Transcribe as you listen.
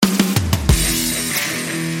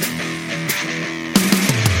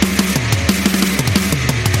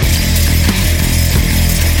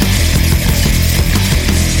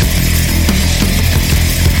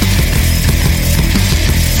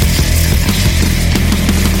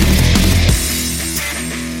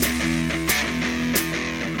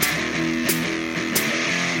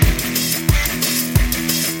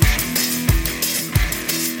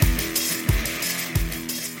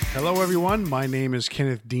everyone. My name is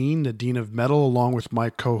Kenneth Dean, the Dean of Metal, along with my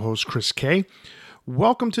co-host Chris K.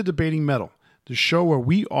 Welcome to Debating Metal, the show where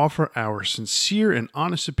we offer our sincere and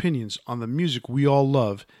honest opinions on the music we all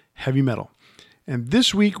love, heavy metal. And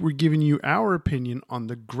this week we're giving you our opinion on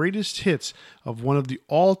the greatest hits of one of the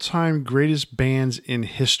all-time greatest bands in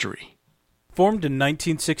history. Formed in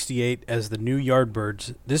 1968 as the New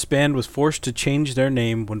Yardbirds, this band was forced to change their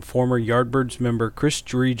name when former Yardbirds member Chris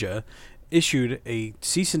Dreja issued a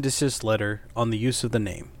cease and desist letter on the use of the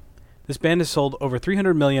name. This band has sold over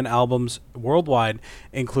 300 million albums worldwide,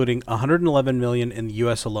 including 111 million in the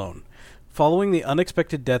US alone. Following the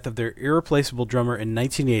unexpected death of their irreplaceable drummer in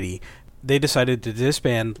 1980, they decided to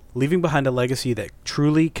disband, leaving behind a legacy that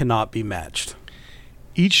truly cannot be matched.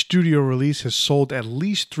 Each studio release has sold at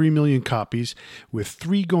least 3 million copies, with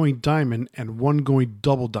 3 going diamond and 1 going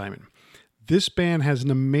double diamond. This band has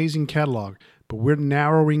an amazing catalog, but we're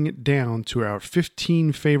narrowing it down to our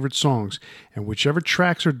 15 favorite songs, and whichever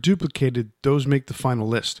tracks are duplicated, those make the final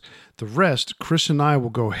list. The rest, Chris and I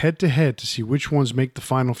will go head-to-head to see which ones make the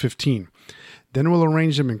final 15. Then we'll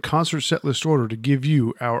arrange them in concert setlist order to give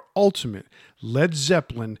you our ultimate Led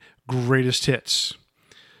Zeppelin Greatest Hits.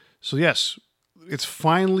 So yes, it's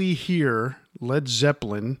finally here, Led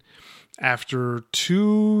Zeppelin, after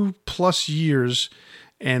 2+ years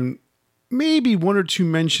and maybe 1 or 2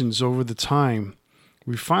 mentions over the time.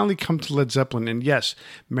 We finally come to Led Zeppelin, and yes,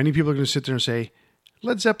 many people are going to sit there and say,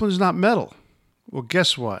 Led Zeppelin is not metal. Well,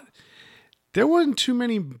 guess what? There wasn't too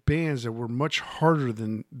many bands that were much harder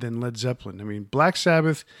than Led Zeppelin. I mean, Black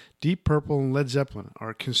Sabbath, Deep Purple, and Led Zeppelin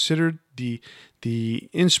are considered the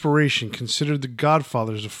inspiration, considered the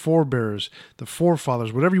godfathers, the forebearers, the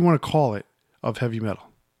forefathers, whatever you want to call it, of heavy metal.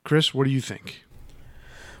 Chris, what do you think?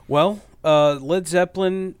 Well, Led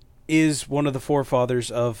Zeppelin is one of the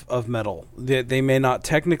forefathers of metal. They may not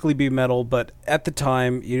technically be metal, but at the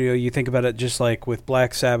time, you think about it just like with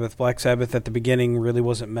Black Sabbath. Black Sabbath at the beginning really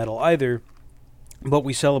wasn't metal either, but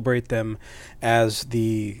we celebrate them as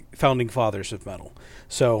the founding fathers of metal.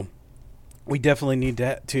 So we definitely need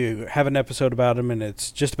to have an episode about them, and it's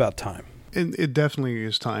just about time. It definitely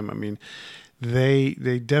is time. I mean,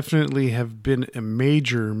 they definitely have been a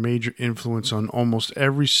major influence on almost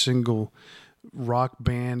every single rock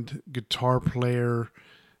band, guitar player,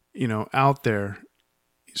 out there,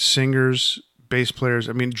 singers, bass players,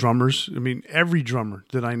 drummers. Every drummer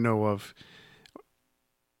that I know of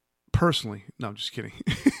personally, no, I'm just kidding.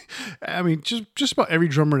 just about every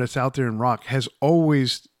drummer that's out there in rock has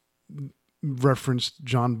always referenced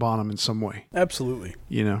John Bonham in some way. Absolutely.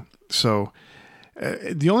 So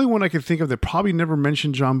the only one I could think of that probably never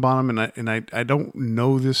mentioned John Bonham, and I don't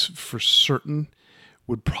know this for certain,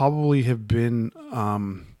 would probably have been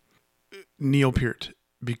Neil Peart,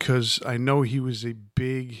 because I know he was a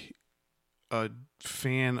big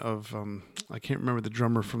fan of I can't remember the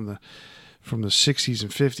drummer from the 60s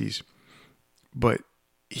and 50s, but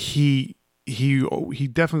he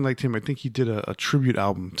definitely liked him. I think he did a tribute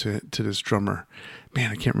album to this drummer.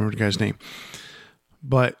 Man, I can't remember the guy's name.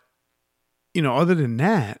 But other than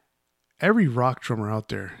that, every rock drummer out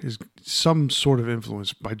there is some sort of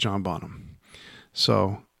influenced by John Bonham.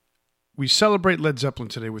 So we celebrate Led Zeppelin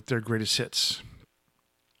today with their greatest hits.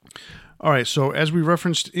 All right, so as we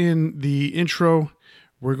referenced in the intro,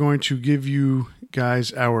 we're going to give you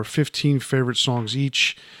guys our 15 favorite songs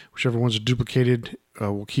each. Whichever ones are duplicated,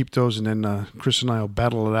 we'll keep those, and then Chris and I will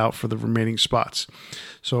battle it out for the remaining spots.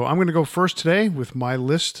 So I'm going to go first today with my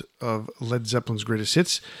list of Led Zeppelin's greatest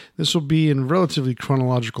hits. This will be in relatively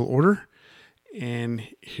chronological order, and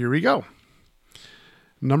here we go.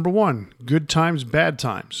 Number 1, Good Times, Bad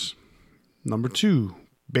Times. Number 2,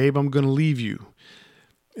 Babe, I'm Gonna Leave You.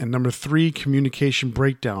 And number 3, Communication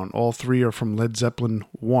Breakdown. All 3 are from Led Zeppelin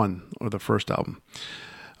 1, or the first album.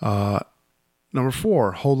 Number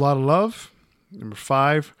 4, Whole Lotta Love. Number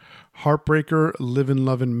 5, Heartbreaker, Livin'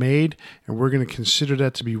 Lovin' Made. And we're going to consider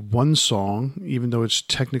that to be one song, even though it's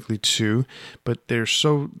technically 2. But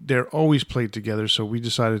they're always played together, so we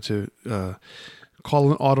decided to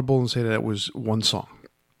call an audible and say that was one song.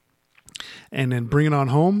 And then Bring It On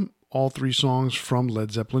Home, all 3 songs from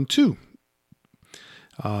Led Zeppelin 2.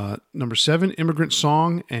 Number 7, Immigrant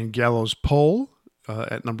Song and Gallows Pole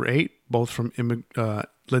at number 8, both from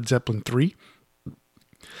Led Zeppelin 3.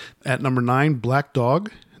 At number 9, Black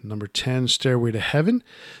Dog. Number 10, Stairway to Heaven.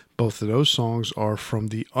 Both of those songs are from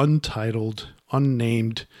the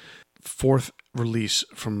unnamed 4th release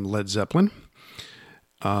from Led Zeppelin.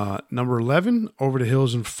 Number 11, Over the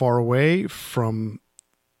Hills and Far Away from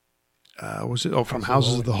from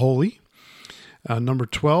Houses of the Holy. Number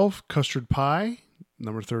 12, Custard Pie.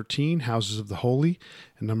 Number 13, Houses of the Holy.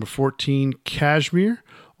 And number 14, Kashmir.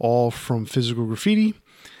 all from Physical Graffiti.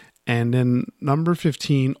 And then number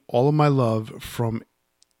 15, All of My Love from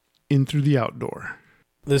In Through the Outdoor.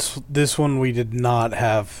 This one we did not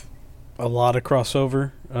have a lot of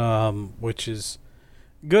crossover, which is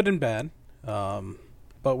good and bad.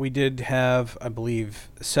 But we did have, I believe,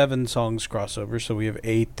 7 songs crossover, so we have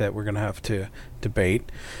 8 that we're going to have to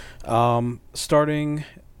debate. Starting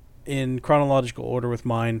in chronological order with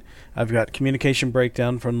mine, I've got Communication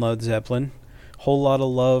Breakdown from Led Zeppelin, Whole Lotta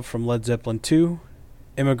Love from Led Zeppelin 2,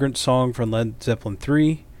 Immigrant Song from Led Zeppelin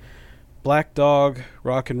 3, Black Dog,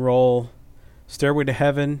 Rock and Roll, Stairway to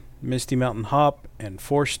Heaven, Misty Mountain Hop, and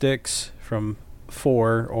Four Sticks from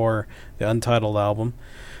 4, or the Untitled album.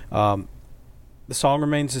 The song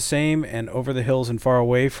remains the same, and Over the Hills and Far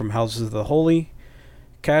Away from Houses of the Holy,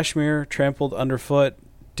 Kashmir, Trampled Underfoot,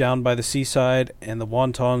 Down by the Seaside, and the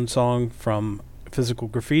Wonton Song from Physical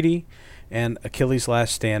Graffiti, and Achilles'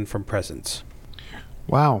 Last Stand from Presence.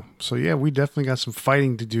 Wow. So yeah, we definitely got some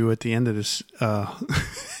fighting to do at the end of this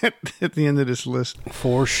at the end of this list.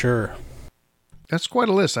 For sure. That's quite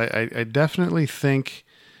a list. I definitely think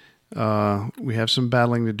we have some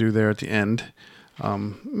battling to do there at the end.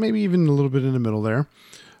 Maybe even a little bit in the middle there.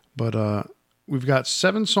 But we've got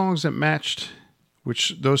 7 songs that matched,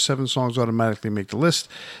 which those 7 songs automatically make the list.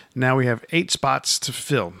 Now we have 8 spots to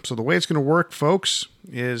fill. So the way it's going to work, folks,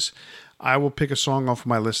 is I will pick a song off of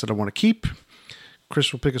my list that I want to keep.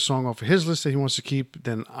 Chris will pick a song off of his list that he wants to keep.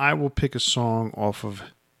 Then I will pick a song off of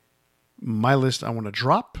my list I want to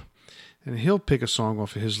drop. And he'll pick a song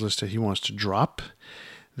off of his list that he wants to drop.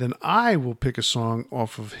 Then I will pick a song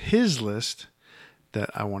off of his list that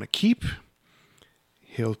I want to keep.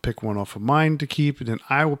 He'll pick one off of mine to keep. Then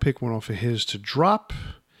I will pick one off of his to drop.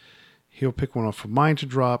 He'll pick one off of mine to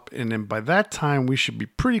drop. And then by that time, we should be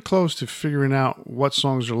pretty close to figuring out what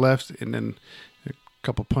songs are left. And then a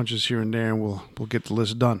couple punches here and there, and we'll get the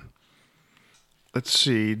list done. Let's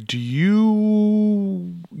see. Do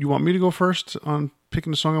you want me to go first on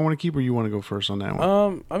picking the song I want to keep, or you want to go first on that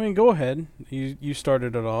one? I mean, go ahead. You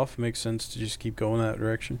started it off. Makes sense to just keep going that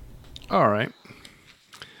direction. All right.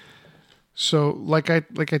 So, like I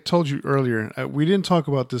told you earlier, we didn't talk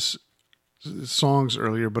about this songs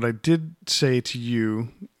earlier, but I did say to you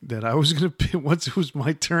that I was going to pick, once it was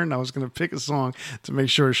my turn, I was going to pick a song to make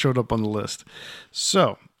sure it showed up on the list.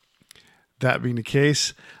 So, that being the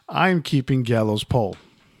case, I'm keeping Gallows Pole.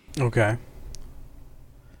 Okay.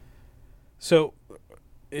 So,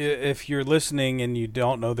 if you're listening and you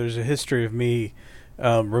don't know, there's a history of me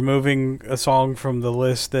removing a song from the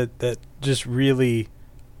list that just really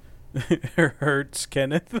hurts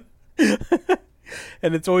Kenneth.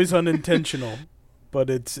 And it's always unintentional, but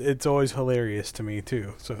it's always hilarious to me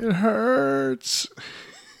too. So it hurts.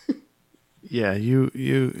 Yeah,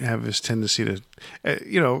 you have this tendency to,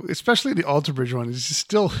 especially the Alter Bridge one. It's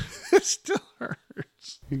just it still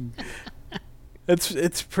hurts.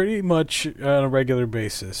 It's pretty much on a regular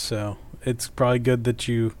basis, so it's probably good that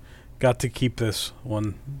you got to keep this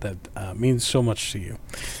one that means so much to you.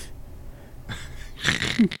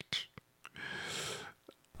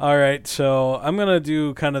 All right, so I'm going to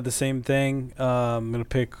do kind of the same thing. I'm going to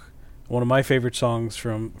pick one of my favorite songs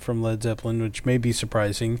from Led Zeppelin, which may be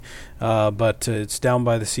surprising, but it's Down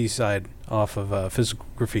by the Seaside off of Physical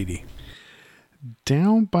Graffiti.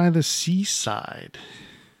 Down by the Seaside.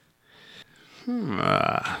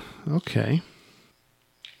 Okay.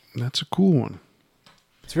 That's a cool one.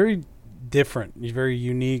 It's very different. It's very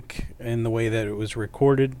unique in the way that it was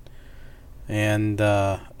recorded. And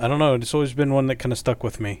I don't know, it's always been one that kind of stuck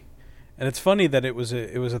with me. And it's funny that it was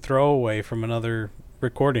a throwaway from another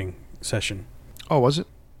recording session. Oh, was it?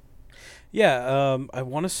 Yeah, I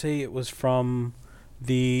want to say it was from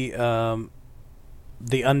the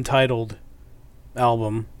Untitled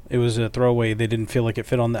album. It was a throwaway. They didn't feel like it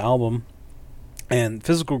fit on the album. And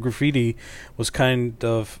Physical Graffiti was kind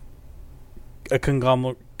of a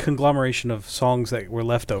conglomeration of songs that were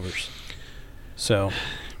leftovers. So,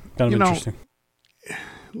 kind of interesting.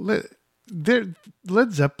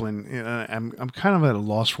 Led Zeppelin. I'm kind of at a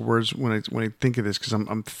loss for words when I think of this, because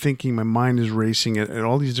I'm thinking, my mind is racing at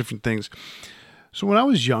all these different things. So when I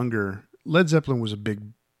was younger, Led Zeppelin was a big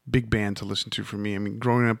band to listen to for me. I mean,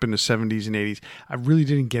 growing up in the 70s and 80s, I really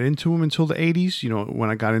didn't get into them until the 80s, when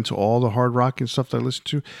I got into all the hard rock and stuff that I listened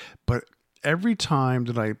to. But every time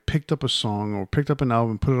that I picked up a song or picked up an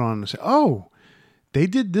album, put it on and say, oh, they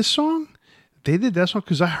did this song? They did that song?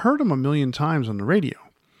 Because I heard them a million times on the radio.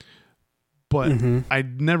 But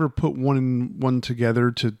I'd never put one and one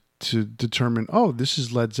together to determine, oh, this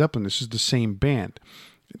is Led Zeppelin. This is the same band.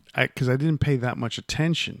 Because I didn't pay that much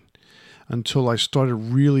attention until I started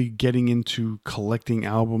really getting into collecting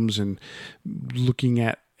albums and looking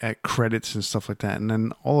at at credits and stuff like that. And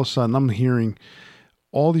then all of a sudden I'm hearing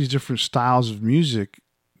all these different styles of music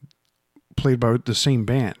played by the same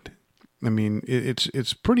band. I mean,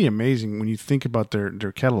 it's pretty amazing when you think about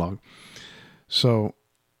their catalog. So,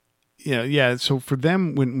 yeah. So for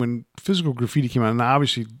them, when Physical Graffiti came out, and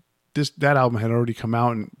obviously that album had already come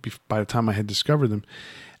out, and by the time I had discovered them,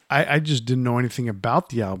 I just didn't know anything about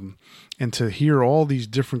the album, and to hear all these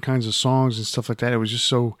different kinds of songs and stuff like that, it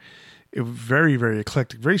was very, very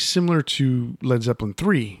eclectic, very similar to Led Zeppelin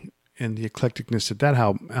 3 and the eclecticness that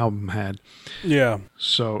album had. Yeah.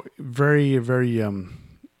 So very, very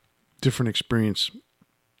different experience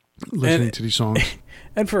listening to these songs.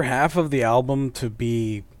 And for half of the album to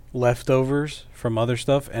be leftovers from other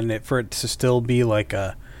stuff, and for it to still be like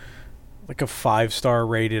a 5-star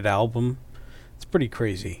rated album, it's pretty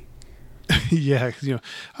crazy. Yeah,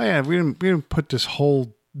 we didn't put this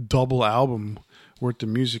whole double album worth of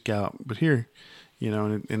music out, but here,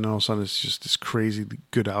 and all of a sudden it's just this crazy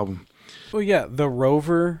good album. Well, yeah, the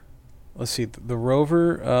Rover. Let's see, the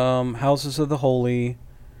Rover, Houses of the Holy,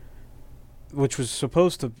 which was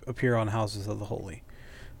supposed to appear on Houses of the Holy,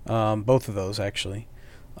 both of those actually,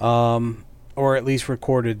 or at least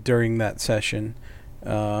recorded during that session.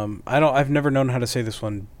 I've never known how to say this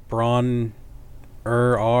one. Bron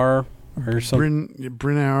or something.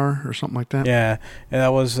 Brynhour or something like that. Yeah, and that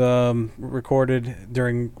was recorded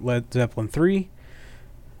during Led Zeppelin 3.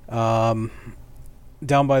 Down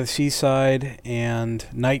by the Seaside and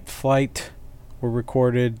Night Flight were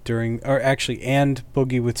recorded and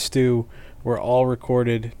Boogie with Stu were all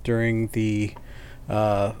recorded during the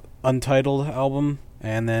Untitled album,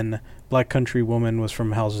 and then Black Country Woman was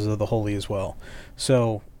from Houses of the Holy as well.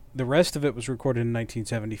 So the rest of it was recorded in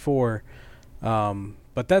 1974,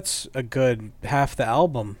 but that's a good half the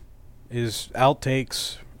album is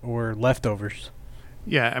outtakes or leftovers.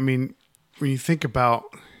 Yeah, I mean, when you think about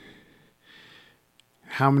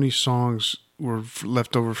how many songs were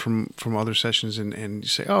left over from other sessions, and you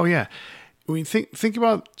say, oh yeah, when you think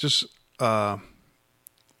about just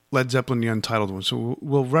Led Zeppelin, the Untitled one. So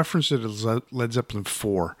we'll reference it as Led Zeppelin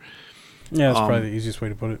 4. Yeah, that's probably the easiest way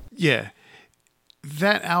to put it. Yeah.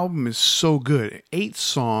 That album is so good. 8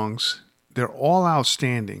 songs. They're all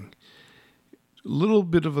outstanding. A little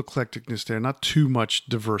bit of eclecticness there. Not too much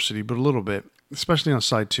diversity, but a little bit, especially on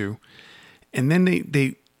side 2. And then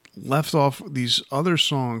they left off these other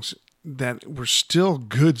songs that were still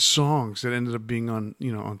good songs that ended up being on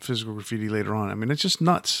Physical Graffiti later on. I mean, it's just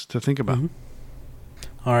nuts to think about. Mm-hmm.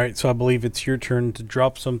 All right, so I believe it's your turn to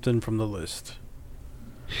drop something from the list.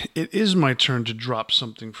 It is my turn to drop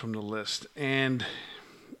something from the list. And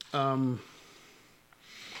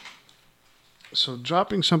so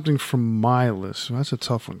dropping something from my list, well, that's a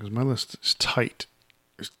tough one because my list is tight.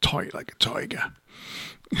 It's tight like a tiger.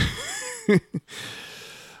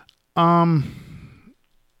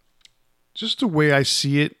 Just the way I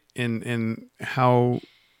see it and how,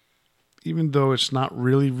 even though it's not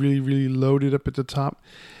really, really, really loaded up at the top,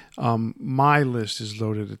 my list is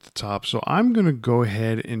loaded at the top. So I'm going to go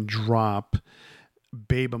ahead and drop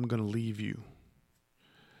Babe, I'm Gonna Leave You.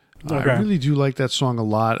 Okay. I really do like that song a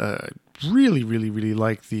lot. Really, really, really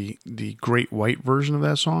like the Great White version of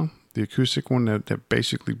that song, the acoustic one that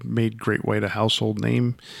basically made Great White a household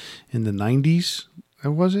name in the 90s.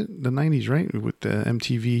 Was it the 90s, right? With the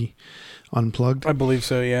MTV Unplugged. I believe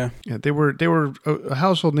so. Yeah. Yeah, they were a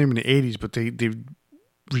household name in the 80s, but they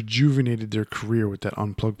rejuvenated their career with that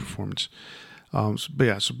Unplugged performance. So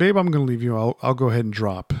Babe, I'm Gonna Leave You. I'll go ahead and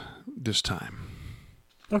drop this time.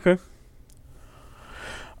 Okay.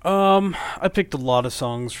 I picked a lot of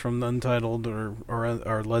songs from the Untitled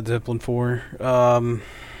or Led Zeppelin 4.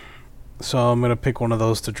 So I'm gonna pick one of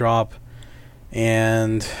those to drop,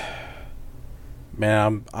 and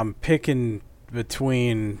man, I'm picking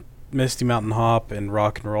between Misty Mountain Hop and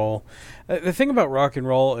Rock and Roll. The thing about Rock and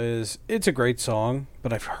Roll is it's a great song,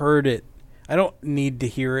 but I've heard it. I don't need to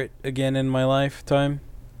hear it again in my lifetime.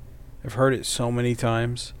 I've heard it so many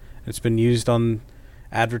times. It's been used on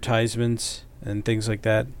advertisements and things like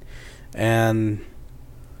that. And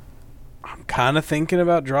I'm kind of thinking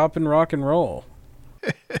about dropping Rock and Roll.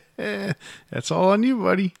 That's all on you,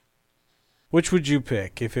 buddy. Which would you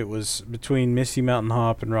pick if it was between Misty Mountain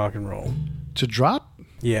Hop and Rock and Roll? To drop?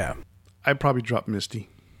 Yeah. I'd probably drop Misty.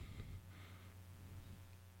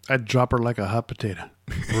 I'd drop her like a hot potato.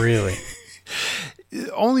 Really?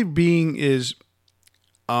 Only being is,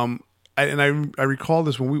 I recall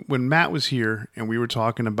this when Matt was here and we were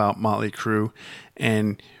talking about Motley Crue,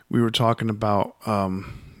 and we were talking about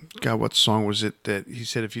God, what song was it that he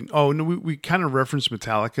said we kind of referenced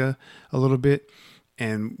Metallica a little bit,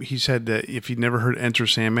 and he said that if he'd never heard Enter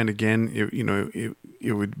Sandman again,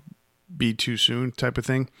 it would be too soon, type of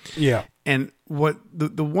thing. Yeah. And what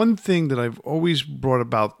the one thing that I've always brought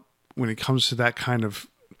about when it comes to that kind of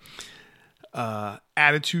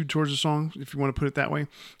attitude towards a song, if you want to put it that way,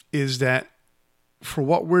 is that for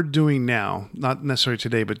what we're doing now, not necessarily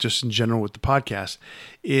today, but just in general with the podcast,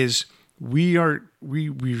 is we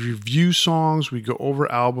review songs, we go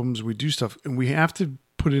over albums, we do stuff, and we have to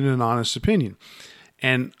put in an honest opinion.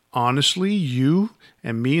 And honestly, you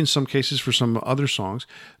and me, in some cases for some other songs,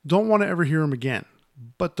 don't want to ever hear them again.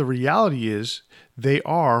 But the reality is they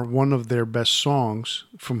are one of their best songs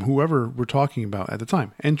from whoever we're talking about at the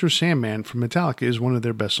time. Enter Sandman from Metallica is one of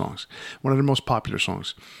their best songs, one of their most popular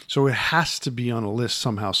songs. So it has to be on a list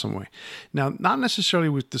somehow, some way. Now, not necessarily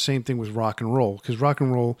with the same thing with rock and roll, because rock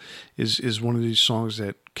and roll is one of these songs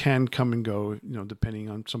that can come and go, depending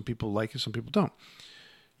on, some people like it, some people don't.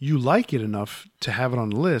 You like it enough to have it on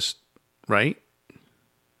the list, right?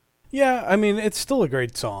 Yeah, I mean, it's still a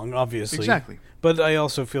great song, obviously. Exactly. But I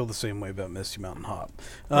also feel the same way about Misty Mountain Hop.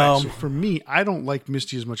 Right, so for me, I don't like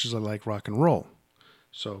Misty as much as I like rock and roll.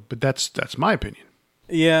 So, but that's my opinion.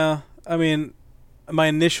 Yeah, I mean, my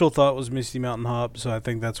initial thought was Misty Mountain Hop, so I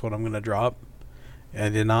think that's what I'm going to drop. I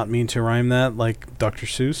did not mean to rhyme that like Dr.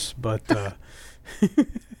 Seuss, but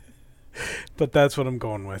but that's what I'm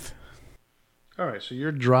going with. All right, so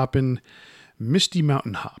you're dropping Misty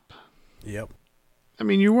Mountain Hop. Yep. I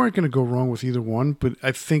mean, you weren't going to go wrong with either one, but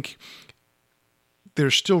I think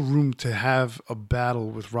there's still room to have a battle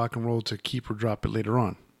with rock and roll to keep or drop it later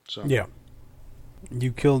on. So yeah.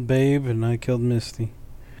 You killed Babe, and I killed Misty.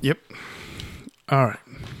 Yep. All right.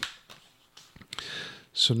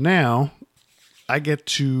 So now I get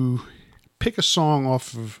to pick a song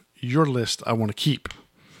off of your list I want to keep.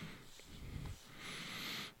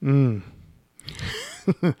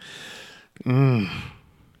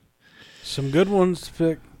 Some good ones to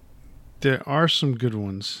pick. There are some good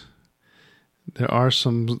ones. There are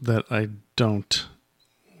some that I don't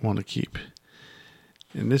want to keep.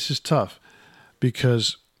 And this is tough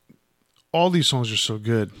because all these songs are so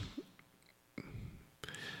good.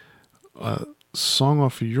 Song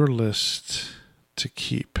off of your list to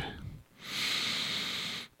keep.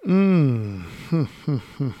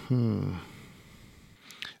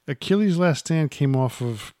 Achilles' Last Stand came off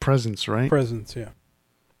of Presence, right? Presence, yeah.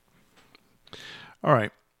 All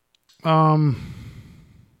right. I'm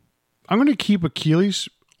going to keep Achilles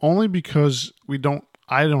only because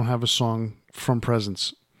I don't have a song from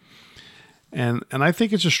Presence. And I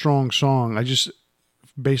think it's a strong song. I just,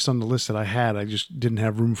 based on the list that I had, I just didn't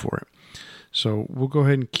have room for it. So we'll go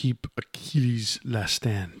ahead and keep Achilles' Last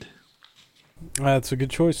Stand. That's a good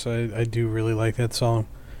choice. I do really like that song.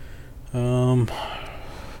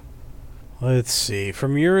 Let's see.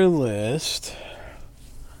 From your list,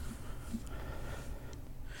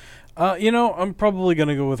 I'm probably going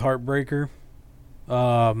to go with Heartbreaker.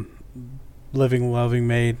 Living, Loving,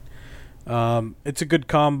 Made. It's a good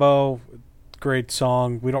combo. Great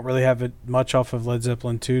song. We don't really have it much off of Led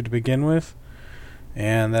Zeppelin 2 to begin with.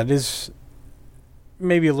 And that is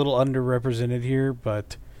maybe a little underrepresented here,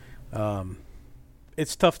 but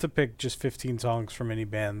it's tough to pick just 15 songs from any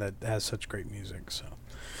band that has such great music. So,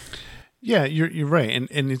 yeah, you're right,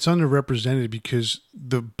 and it's underrepresented because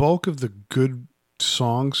the bulk of the good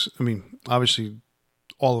songs, I mean, obviously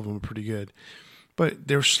all of them are pretty good, but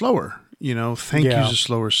they're slower. Thank You's a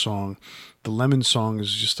slower song. The Lemon Song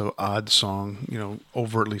is just an odd song,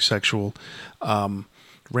 overtly sexual.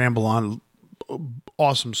 Ramble On,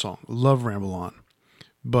 awesome song. Love Ramble On.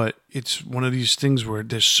 But it's one of these things where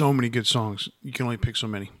there's so many good songs, you can only pick so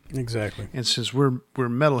many. Exactly. And since we're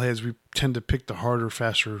metalheads, we tend to pick the harder,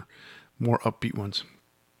 faster, more upbeat ones.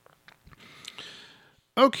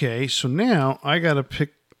 Okay, so now I got to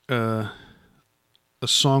pick a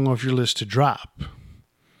song off your list to drop.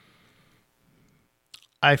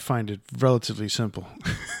 I find it relatively simple.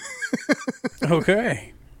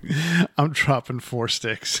 Okay. I'm dropping Four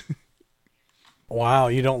Sticks. Wow,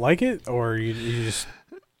 you don't like it? Or you just...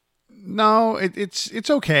 No, it's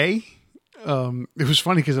okay. It was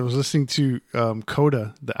funny because I was listening to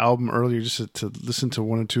Coda, the album, earlier just to listen to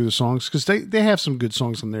one or two of the songs because they have some good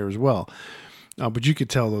songs on there as well. But you could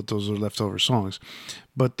tell that those are leftover songs.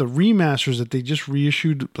 But the remasters that they just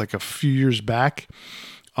reissued like a few years back,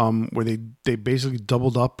 where they basically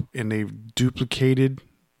doubled up and they duplicated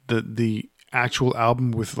the actual album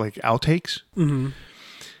with like outtakes. Mm-hmm.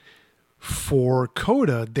 For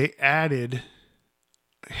Coda, they added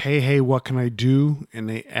Hey Hey What Can I Do? And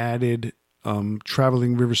they added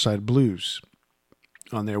Traveling Riverside Blues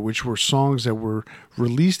on there, which were songs that were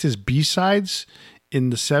released as B-sides in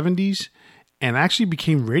the 70s and actually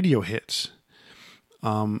became radio hits.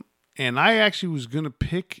 And I actually was going to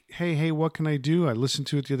pick Hey, Hey, What Can I Do? I listened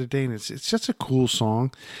to it the other day, and it's just a cool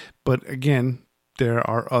song. But again, there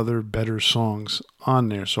are other better songs on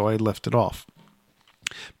there, so I left it off.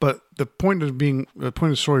 But the point of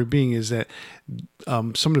the story being is that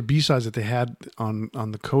some of the B-sides that they had on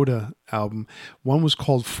the Coda album, one was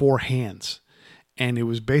called Four Hands, and it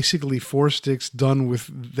was basically four sticks done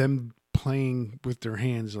with them playing with their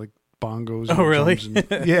hands, like bongos. Oh, really?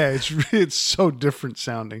 Yeah, it's so different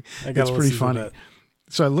sounding. It's pretty funny.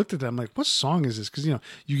 So I looked at that. I'm like, what song is this? Because, you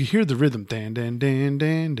can hear the rhythm, dan, dan, dan,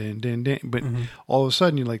 dan, dan, dan, dan. But all of a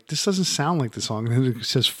sudden, you're like, this doesn't sound like the song. And then it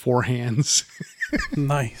says Four Hands.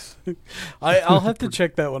 Nice. I'll have to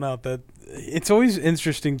check that one out. That it's always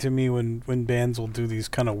interesting to me when bands will do these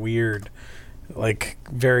kind of weird, like,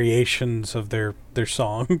 variations of their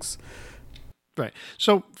songs. Right.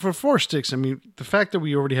 So for Four Sticks, I mean, the fact that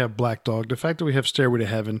we already have Black Dog, the fact that we have Stairway to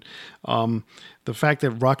Heaven, the fact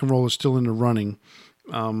that Rock and Roll is still in the running,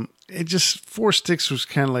 it just, Four Sticks was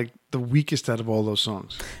kind of like the weakest out of all those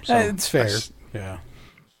songs. So it's fair. Yeah.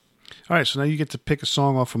 All right, so now you get to pick a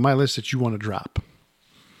song off of my list that you want to drop.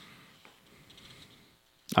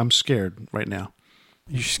 I'm scared right now.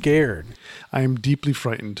 You're scared? I am deeply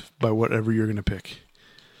frightened by whatever you're going to pick.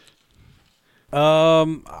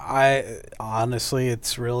 I honestly,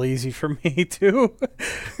 it's real easy for me too.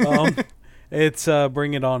 It's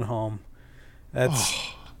Bring It On Home.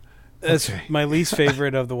 That's okay. My least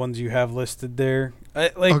favorite of the ones you have listed there.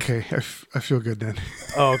 Okay, I feel good then.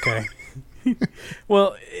 Oh, okay.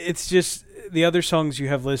 Well, it's just the other songs you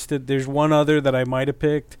have listed. There's one other that I might have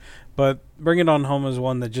picked, but Bring It On Home is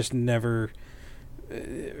one that just never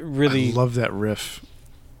really. I love that riff.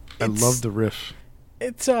 I love the riff.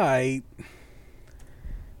 It's I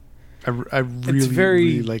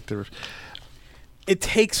really like the riff. It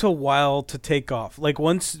takes a while to take off. Like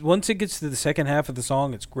once it gets to the second half of the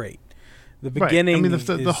song, it's great. The beginning, right. I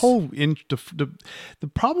mean, the whole the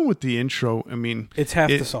problem with the intro, I mean, it's half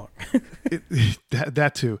the song.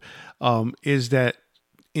 that too, is that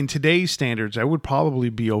in today's standards, I would probably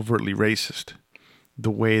be overtly racist the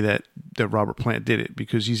way that Robert Plant did it,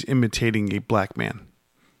 because he's imitating a black man.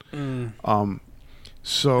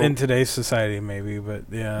 So in today's society, maybe, but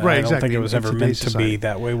yeah, right, I don't think it was ever meant to be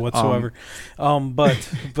that way whatsoever.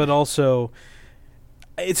 But also,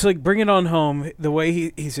 it's like Bring It On Home. The way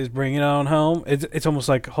he says Bring It On Home, it's almost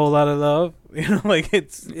like a Whole Lot of Love. Like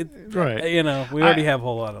it's right. We already have a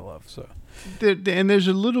Whole Lot of Love. So and there's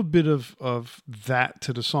a little bit of that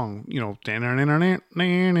to the song. It's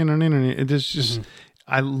just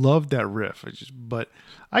I love that riff. But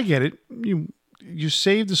I get it. You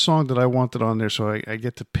saved the song that I wanted on there, so I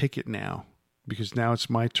get to pick it now, because now it's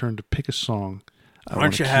my turn to pick a song.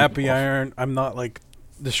 Aren't you happy I'm not like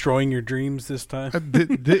destroying your dreams this time?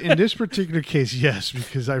 In this particular case, yes,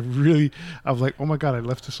 because I'm like, oh my God, I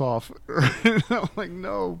left this off. I'm like,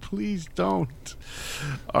 no, please don't.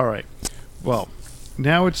 All right. Well,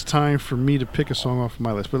 now it's time for me to pick a song off of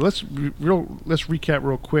my list. But let's recap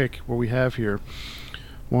real quick what we have here.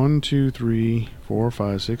 1, 2, 3, 4,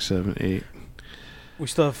 5, 6, 7, 8. We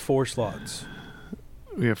still have 4 slots.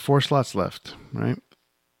 We have 4 slots left, right?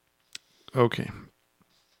 Okay.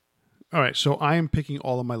 All right, so I am picking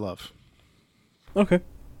All of My Love. Okay.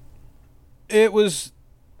 It was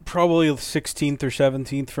probably 16th or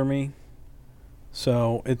 17th for me.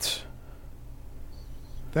 So it's...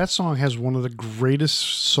 That song has one of the greatest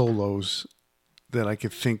solos that I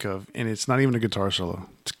could think of, and it's not even a guitar solo.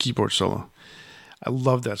 It's a keyboard solo. I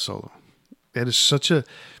love that solo. It is such a...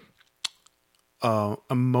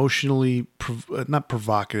 emotionally not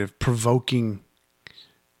provocative, provoking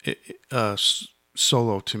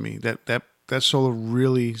solo to me. That solo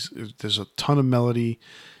really, there's a ton of melody.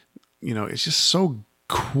 It's just so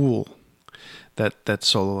cool. That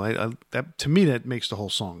solo, that to me, that makes the whole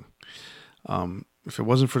song. If it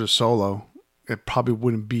wasn't for the solo, it probably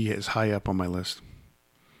wouldn't be as high up on my list.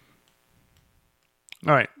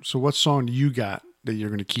 All right, so what song do you got that you're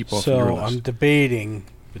going to keep off of your list? So I'm debating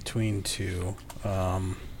between 2. I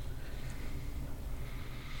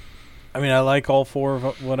mean, I like all 4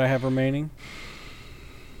 of what I have remaining,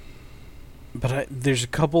 but there's a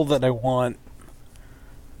couple that I want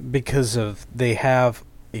because they have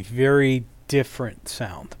a very different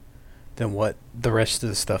sound than what the rest of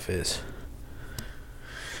the stuff is.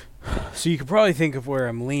 So you could probably think of where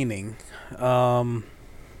I'm leaning. I'm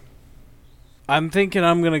thinking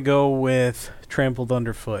I'm going to go with Trampled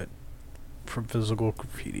Underfoot from Physical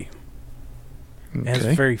Graffiti. Okay. It has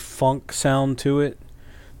a very funk sound to it.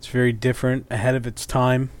 It's very different, ahead of its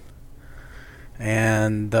time.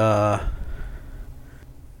 And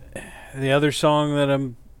The other song that I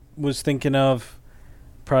was thinking of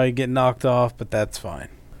probably get knocked off, but that's fine.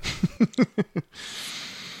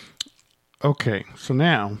 Okay, so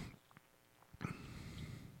now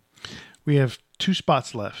we have 2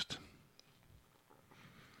 spots left.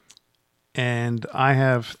 And I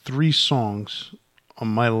have 3 songs on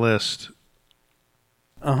my list.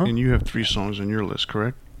 Uh-huh. And you have 3 songs on your list,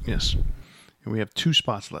 correct? Yes. And we have 2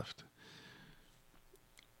 spots left.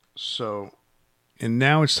 So, and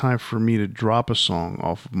now it's time for me to drop a song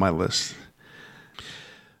off of my list.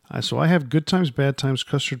 So I have Good Times, Bad Times,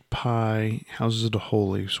 Custard Pie, Houses of the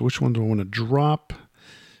Holy. So which one do I want to drop?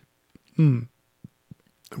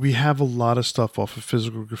 We have a lot of stuff off of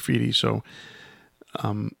Physical Graffiti, so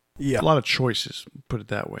a lot of choices, put it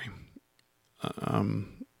that way.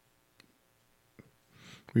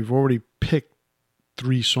 We've already picked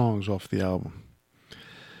 3 songs off the album.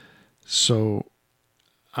 So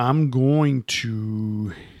I'm going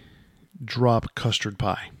to drop Custard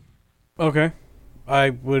Pie. Okay.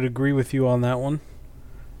 I would agree with you on that one.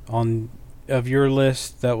 Of your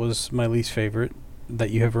list, that was my least favorite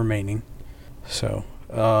that you have remaining. So,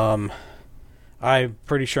 I'm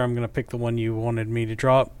pretty sure I'm going to pick the one you wanted me to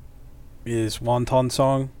drop. Is Wonton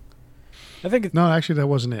Song. I think it's... No, actually, that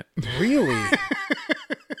wasn't it. Really?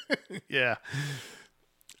 Yeah.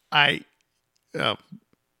 I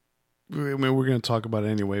mean, we're going to talk about it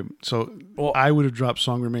anyway. So I would have dropped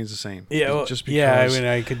Song Remains the Same. Yeah, well, just because. Yeah, I mean,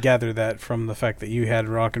 I could gather that from the fact that you had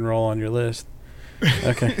rock and roll on your list.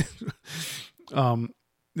 Okay. The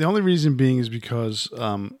only reason being is because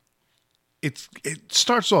it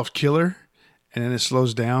starts off killer and then it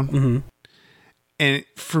slows down. Mm-hmm. And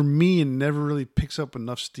for me, it never really picks up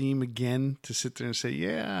enough steam again to sit there and say,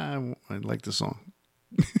 yeah, I like the song.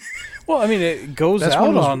 Well, I mean, it goes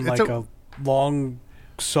out on like a long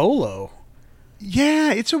solo.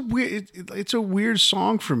 Yeah, it's a weird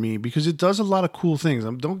song for me because it does a lot of cool things.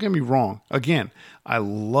 Don't get me wrong. Again, I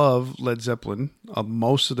love Led Zeppelin.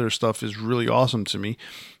 Most of their stuff is really awesome to me.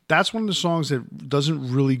 That's one of the songs that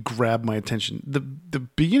doesn't really grab my attention. The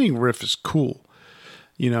beginning riff is cool.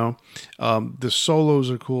 You know, the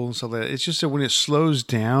solos are cool and stuff like that. It's just that when it slows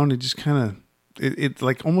down, it just kind of it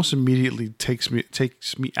like almost immediately takes me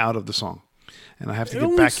out of the song, and I have to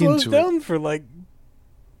get back into it. It slows down for like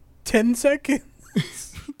 10 seconds.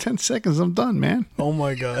 10 seconds, I'm done, man. Oh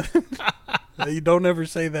my god! You don't ever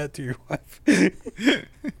say that to your wife.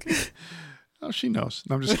 Oh, she knows.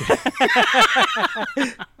 No, I'm just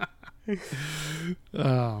kidding.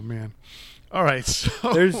 Oh man! All right,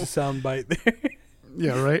 so there's a sound bite there.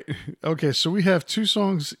 Yeah, right. Okay, so we have 2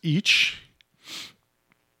 songs each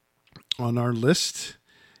on our list,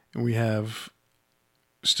 and we have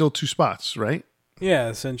still 2 spots, right? Yeah,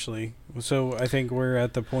 essentially. So I think we're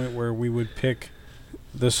at the point where we would pick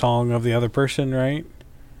the song of the other person, right?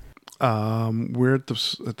 We're at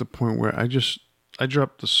the point where I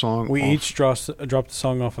dropped the song. We each dropped the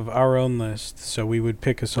song off of our own list, so we would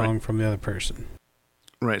pick a song from the other person.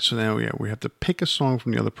 Right, so now we have to pick a song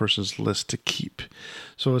from the other person's list to keep.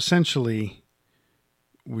 So essentially,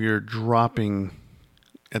 we're dropping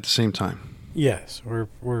at the same time. Yes,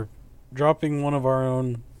 we're dropping one of our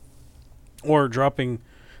own, or dropping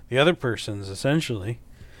the other person's essentially,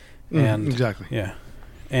 and exactly, yeah,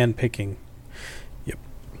 and picking. Yep.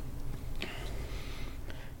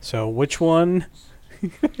 So which one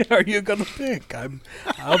are you gonna pick?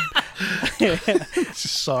 I'll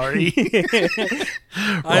sorry.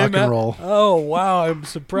 Rock and roll. Oh wow, I'm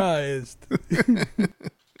surprised.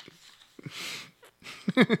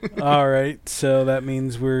 All right, so that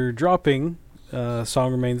means we're dropping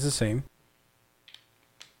Song Remains the Same.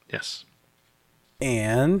 Yes.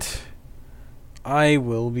 And I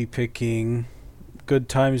will be picking Good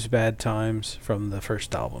Times, Bad Times from the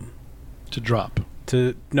first album. To drop.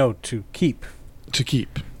 To keep. To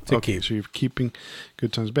keep. Okay, so you're keeping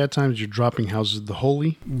Good Times, Bad Times. You're dropping Houses of the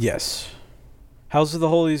Holy. Yes. House of the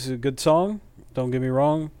Holy is a good song. Don't get me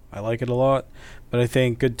wrong. I like it a lot. But I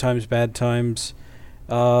think Good Times, Bad Times,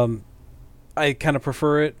 I kind of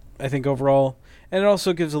prefer it, I think, overall. And it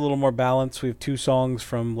also gives a little more balance. We have 2 songs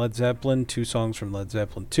from Led Zeppelin, 2 songs from Led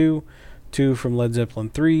Zeppelin 2, 2 from Led Zeppelin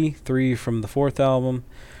 3, 3 from the 4th album,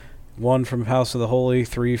 1 from House of the Holy,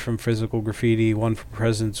 3 from Physical Graffiti, 1 from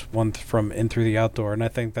Presence, 1 from In Through the Outdoor. And I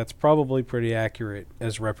think that's probably pretty accurate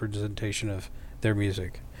as representation of their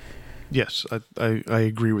music. Yes, I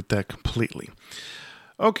agree with that completely.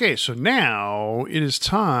 Okay, so now it is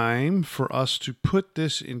time for us to put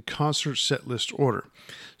this in concert set list order.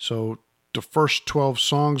 So the first 12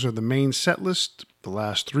 songs are the main set list. The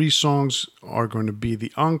last 3 songs are going to be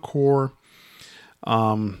the encore.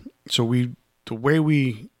 So the way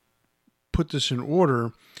we put this in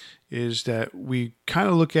order is that we kind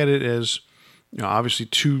of look at it as, obviously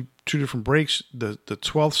two different breaks. The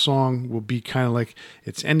 12th song will be kind of like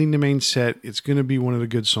it's ending the main set. It's going to be one of the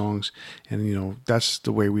good songs, and that's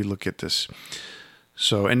the way we look at this.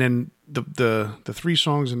 So, and then the 3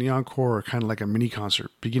 songs in the encore are kind of like a mini concert,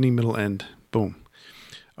 beginning, middle, end. Boom.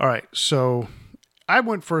 All right, so I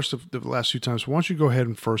went first the last 2 times. Why don't you go ahead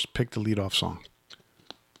and first pick the lead-off song?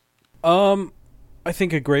 I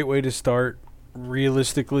think a great way to start,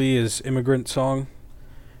 realistically, is Immigrant Song.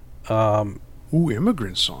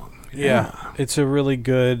 Immigrant Song. Yeah, it's a really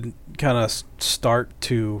good kind of start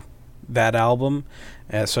to that album.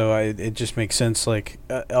 So it just makes sense. Like,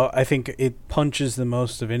 I think it punches the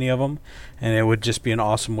most of any of them, and it would just be an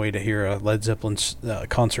awesome way to hear a Led Zeppelin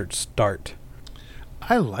concert start.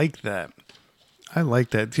 I like that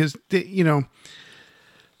because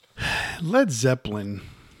Led Zeppelin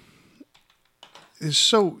is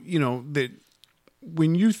so, that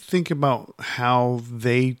when you think about how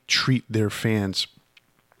they treat their fans,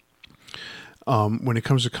 when it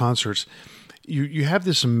comes to concerts, you have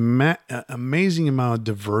this amazing amount of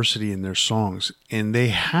diversity in their songs, and they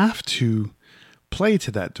have to play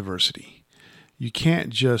to that diversity. You can't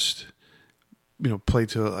just, play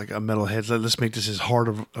to like a metalhead. Let's make this as hard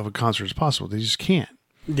of a concert as possible. They just can't.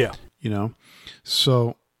 Yeah.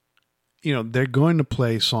 So, they're going to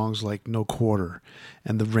play songs like No Quarter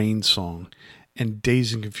and the Rain Song and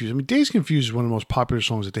Dazed and Confused. I mean, Dazed and Confused is one of the most popular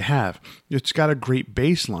songs that they have. It's got a great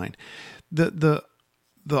bass line. The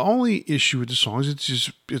only issue with the song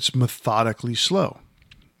is it's methodically slow.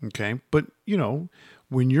 Okay. But,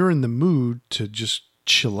 when you're in the mood to just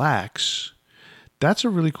chillax, that's a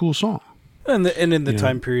really cool song. And in the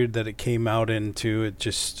time period that it came out into, it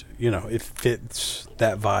just, it fits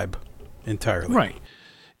that vibe entirely. Right.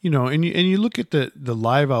 And you look at the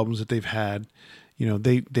live albums that they've had,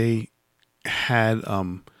 they had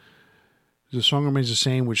The Song Remains the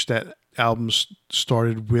Same, which that album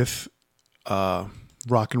started with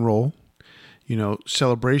rock and roll.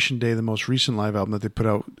 Celebration Day, the most recent live album that they put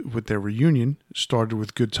out with their reunion, started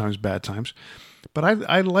with Good Times, Bad Times. But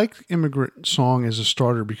I like Immigrant Song as a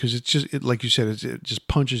starter because it's just, like you said, it just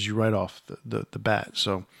punches you right off the bat.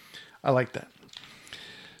 So I like that.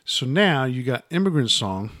 So now you got Immigrant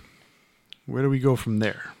Song. Where do we go from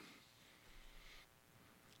there?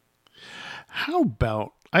 How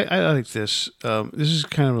about, I like this. This is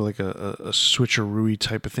kind of like a switcheroo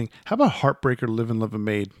type of thing. How about Heartbreaker, Live and Love and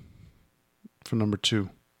Made for number 2?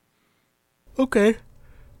 Okay.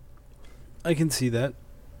 I can see that.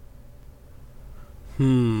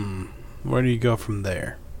 Where do you go from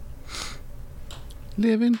there?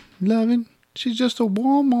 Living, loving, she's just a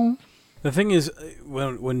woman. The thing is,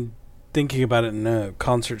 when thinking about it in a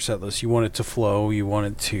concert set list, you want it to flow, you want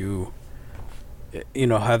it to,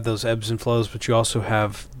 have those ebbs and flows, but you also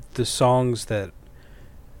have the songs that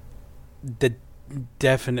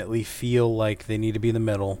definitely feel like they need to be in the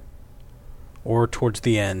middle or towards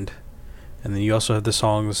the end. And then you also have the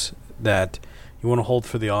songs that you want to hold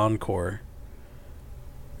for the encore.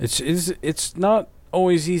 It's not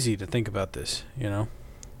always easy to think about this, Oh,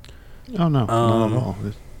 no. Not at all.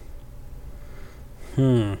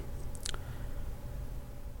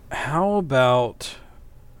 How about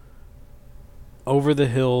Over the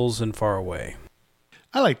Hills and Far Away?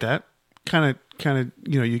 I like that. Kind of,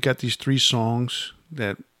 you got these 3 songs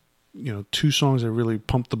that, 2 songs that really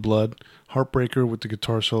pump the blood. Heartbreaker with the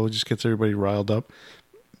guitar solo just gets everybody riled up.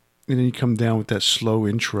 And then you come down with that slow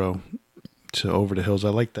intro to Over the Hills. I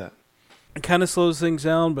like that. It kind of slows things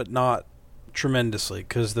down, but not tremendously,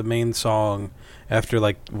 because the main song, after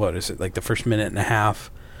the first minute and a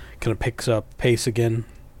half, kind of picks up pace again.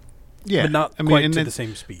 Yeah. But not quite to the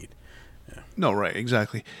same speed. Yeah. No, right,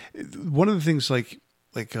 exactly. One of the things like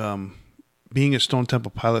being a Stone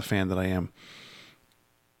Temple Pilot fan that I am,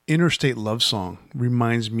 Interstate Love Song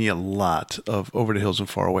reminds me a lot of Over the Hills and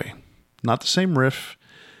Far Away. Not the same riff,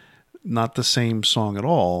 not the same song at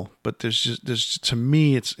all, but there's to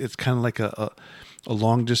me it's kind of like a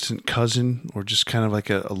long distant cousin, or just kind of like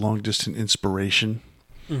a long distant inspiration.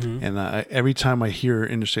 Mm-hmm. And every time I hear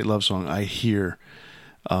Interstate Love Song, I hear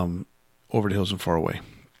Over the Hills and Far Away.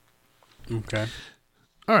 Okay.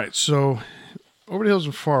 All right, so Over the Hills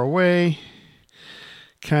and Far Away,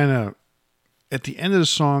 kind of at the end of the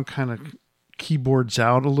song, kind of keyboards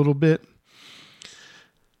out a little bit.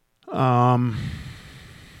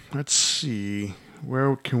 Let's see.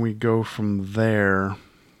 Where can we go from there?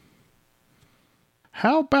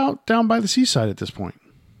 How about Down by the Seaside at this point?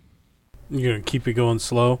 You're going to keep it going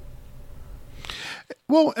slow?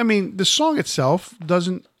 Well, I mean, the song itself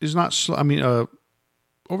is not slow. I mean,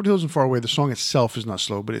 Over the Hills and Far Away, the song itself is not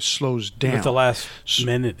slow, but it slows down. But the last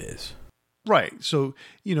minute is. Right. So,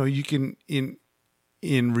 you can,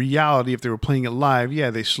 in reality, if they were playing it live,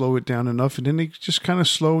 they slow it down enough, and then they just kind of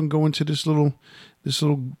slow and go into this little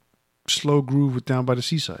slow groove with Down by the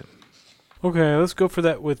Seaside. Okay, let's go for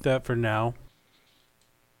that with that for now.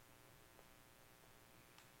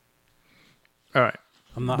 All right.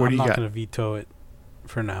 I'm not going to veto it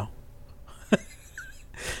for now.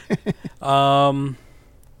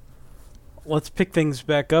 Let's pick things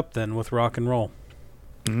back up then with rock and roll.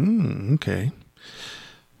 Okay.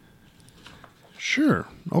 Sure.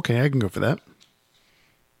 Okay, I can go for that.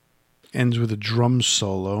 Ends with a drum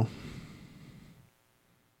solo.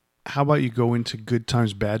 How about you go into Good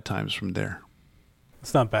Times, Bad Times from there?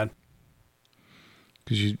 It's not bad.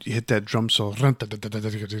 Because you hit that drum solo. Dun, dun, dun,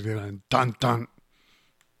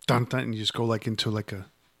 dun, and you just go into a...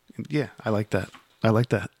 Yeah, I like that.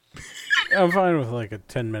 I'm fine with a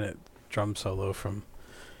 10-minute drum solo from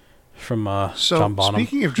so, John Bonham.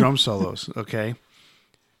 Speaking of drum solos, okay,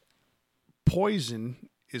 Poison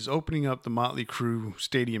is opening up the Motley Crue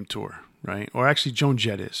stadium tour, right? Or actually, Joan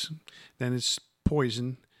Jett is. Then it's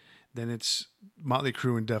Poison. Then it's Motley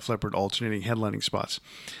Crue and Def Leppard alternating headlining spots.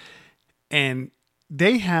 And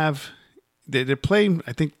they're playing,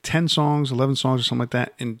 I think, 10 songs, 11 songs or something like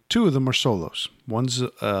that, and 2 of them are solos. One's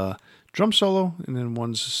a drum solo, and then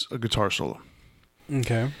one's a guitar solo.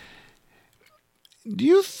 Okay. Do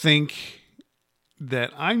you think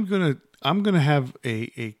that I'm gonna have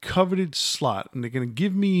a coveted slot, and they're gonna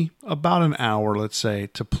give me about an hour, let's say,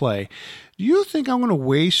 to play? Do you think I'm gonna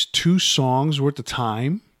waste 2 songs worth of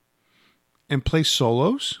time and play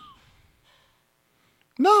solos?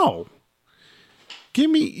 No.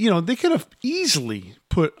 Give me, they could have easily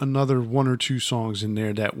put another 1 or 2 songs in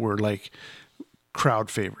there that were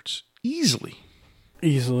crowd favorites. Easily,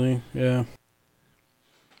 yeah.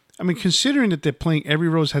 I mean, considering that they're playing Every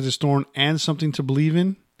Rose Has its Thorn and Something to Believe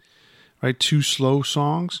in, right? 2 slow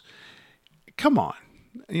songs. Come on.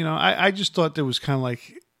 I just thought there was kind of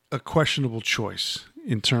a questionable choice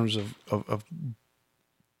in terms of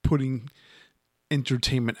putting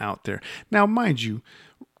entertainment out there. Now, mind you,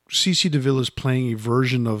 CeCe DeVille is playing a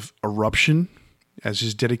version of Eruption as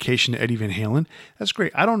his dedication to Eddie Van Halen. That's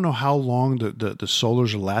great. I don't know how long the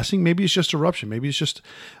solos are lasting. Maybe it's just Eruption. Maybe it's just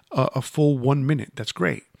a full 1 minute. That's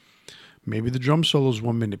great. Maybe the drum solo is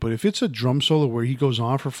 1 minute. But if it's a drum solo where he goes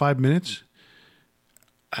on for 5 minutes,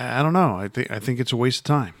 I don't know. I think it's a waste of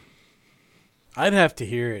time. I'd have to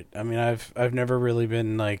hear it. I mean, I've never really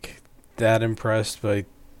been that impressed by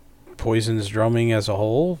Poison's drumming as a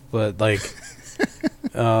whole, but I'd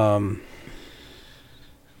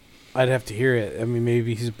have to hear it. I mean,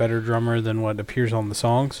 maybe he's a better drummer than what appears on the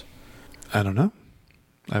songs. I don't know.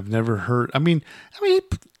 I've never heard. I mean,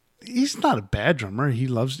 he's not a bad drummer. He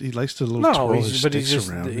likes to twirl his sticks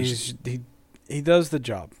around. He does the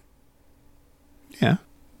job. Yeah,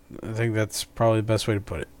 I think that's probably the best way to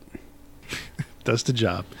put it. Does the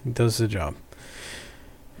job. He does the job.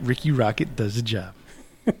 Ricky Rocket does the job.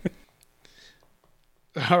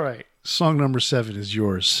 All right. Song number 7 is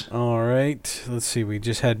yours. All right. Let's see. We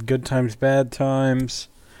just had Good Times, Bad Times.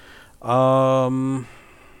 We're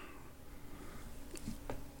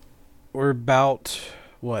about,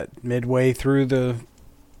 midway through the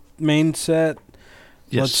main set?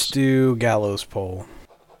 Yes. Let's do Gallows Pole.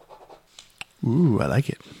 Ooh, I like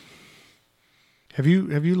it. Have you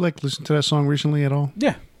listened to that song recently at all?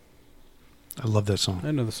 Yeah. I love that song.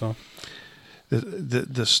 I know the song.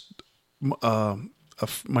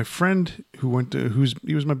 My friend he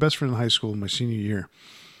was my best friend in high school in my senior year,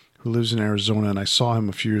 who lives in Arizona, and I saw him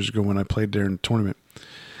a few years ago when I played there in a tournament.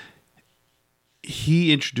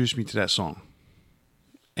 He introduced me to that song.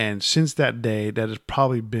 And since that day, that has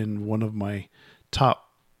probably been one of my top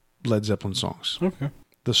Led Zeppelin songs. Okay.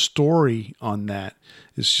 The story on that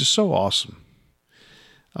is just so awesome.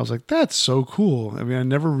 I was like, that's so cool. I mean, I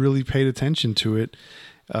never really paid attention to it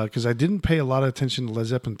because I didn't pay a lot of attention to Led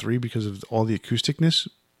Zeppelin 3 because of all the acousticness.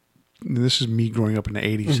 And this is me growing up in the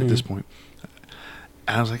 80s at this point.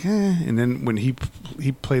 And I was like, And then when he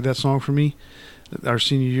played that song for me, our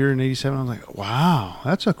senior year in 87, I was like, wow,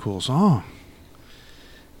 that's a cool song.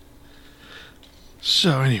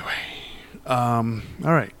 So anyway, all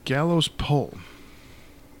right, Gallows Pole.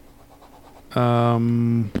 How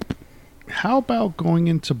about going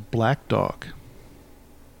into Black Dog?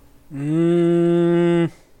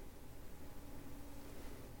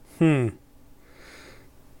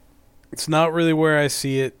 It's not really where I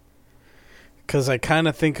see it because I kind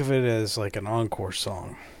of think of it as like an encore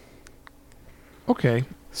song. Okay.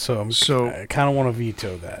 So I kind of want to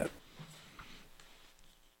veto that.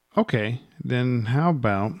 Okay, then how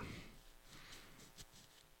about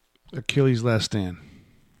Achilles' Last Stand?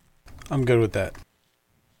 I'm good with that.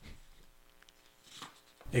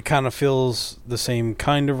 It kind of fills the same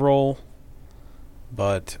kind of role,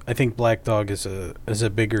 but I think Black Dog is a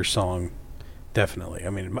bigger song. Definitely. I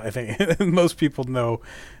mean, I think most people know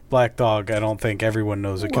Black Dog. I don't think everyone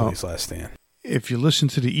knows Achilles' Last Stand. If you listen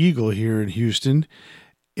to the Eagle here in Houston,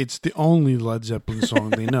 it's the only Led Zeppelin song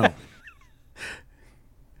they know.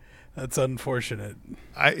 That's unfortunate.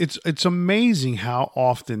 It's amazing how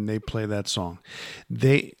often they play that song.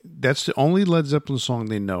 That's the only Led Zeppelin song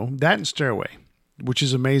they know. That and Stairway, which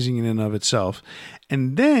is amazing in and of itself.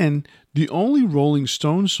 And then the only Rolling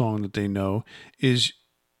Stones song that they know is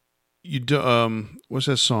what's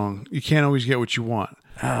that song? You Can't Always Get What You Want.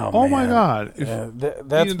 Oh my God!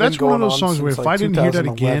 That's one of those songs where if I didn't hear that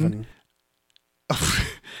again,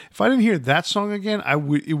 if I didn't hear that song again,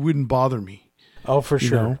 it wouldn't bother me. Oh, for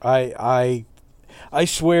sure. I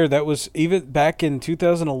swear that was even back in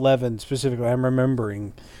 2011 specifically. I'm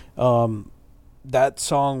remembering that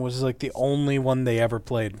song was like the only one they ever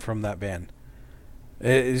played from that band. It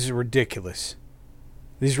is ridiculous.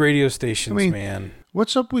 These radio stations, man.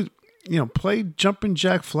 What's up with play Jumpin'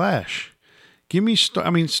 Jack Flash? Give me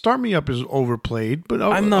Start Me Up is overplayed, but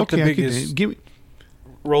I'm not the biggest. Give me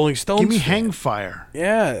Rolling Stones. Give me Hang Fire.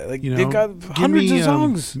 Yeah, like they've got hundreds of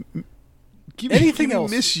songs. Anything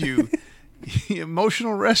else? Miss You,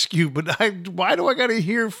 Emotional Rescue, but why do I got to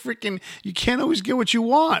hear freaking You Can't Always Get What You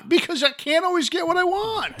Want? Because I can't always get what I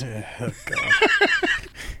want. Oh, God.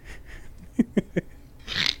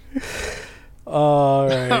 All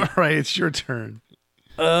right. All right, it's your turn.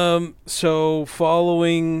 So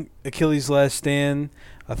following Achilles' Last Stand,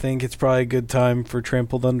 I think it's probably a good time for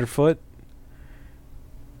Trampled Underfoot.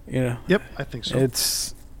 Yep, I think so.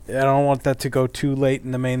 I don't want that to go too late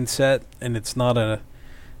in the main set, and it's not a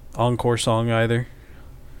encore song either.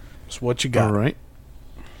 So what you got? All right.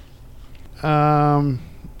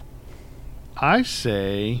 I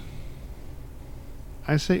say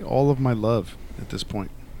All of My Love at this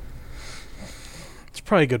point. It's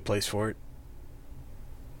probably a good place for it.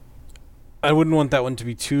 I wouldn't want that one to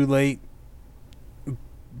be too late,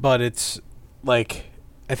 but it's like,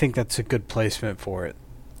 I think that's a good placement for it.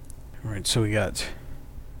 All right, so we got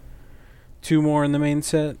 2 more in the main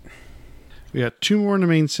set. We got 2 more in the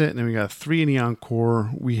main set, and then we got 3 in the encore.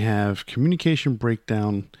 We have Communication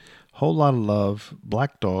Breakdown, Whole Lot of Love,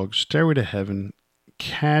 Black Dog, Stairway to Heaven,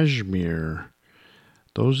 Kashmir.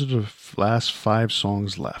 Those are the last 5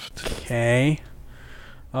 songs left. Okay.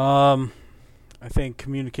 I think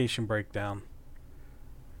Communication Breakdown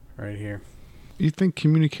right here. You think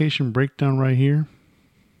Communication Breakdown right here?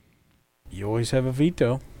 You always have a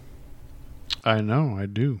veto. I know, I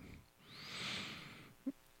do.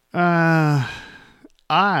 I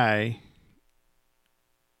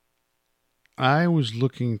was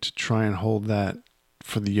looking to try and hold that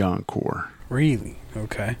for the encore. Really?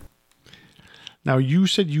 Okay. Now, you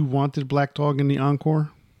said you wanted Black Dog in the encore?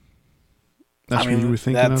 That's what you were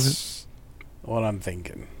thinking of it? That's what I'm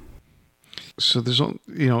thinking. So there's,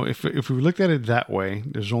 if we looked at it that way,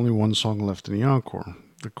 there's only 1 song left in the encore.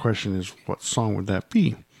 The question is, what song would that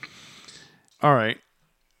be? All right.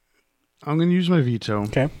 I'm going to use my veto.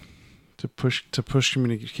 Okay. To push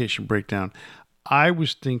Communication Breakdown. I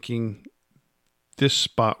was thinking this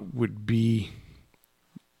spot would be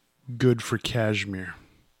good for Kashmir.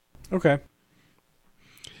 Okay.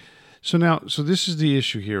 So this is the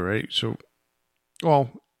issue here, right? So,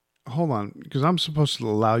 well, hold on, because I'm supposed to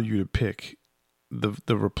allow you to pick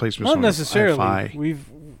the replacement song. Not necessarily.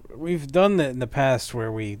 We've done that in the past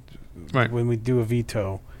where when we do a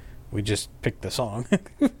veto, we just pick the song.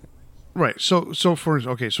 Right. So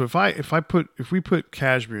if we put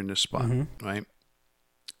Kashmir in this spot, right?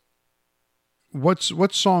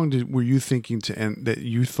 What song were you thinking to end that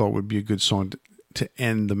you thought would be a good song to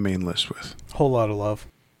end the main list with? Whole Lot of Love.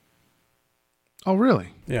 Oh, really?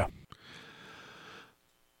 Yeah.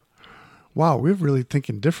 Wow, we're really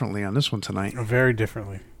thinking differently on this one tonight. Very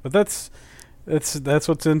differently, but that's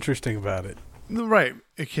what's interesting about it. Right.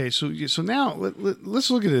 Okay. So now let's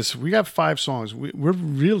look at this. We got 5 songs. We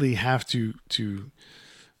really have to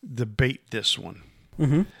debate this one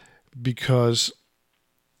because,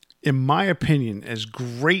 in my opinion, as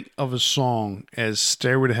great of a song as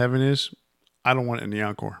Stairway to Heaven is, I don't want it in the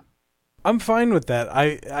encore. I'm fine with that.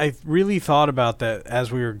 I really thought about that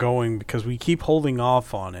as we were going because we keep holding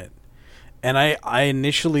off on it, and I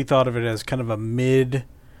initially thought of it as kind of a mid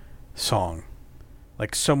song.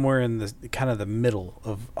 Like somewhere in the kind of the middle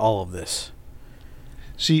of all of this.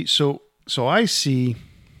 See, so I see.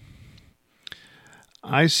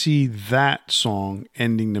 I see that song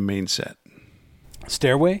ending the main set.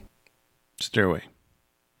 Stairway? Stairway.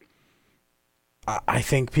 I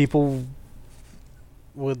think people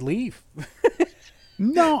would leave.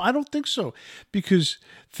 No, I don't think so. Because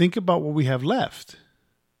think about what we have left.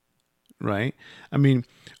 Right? I mean,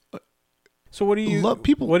 so what do you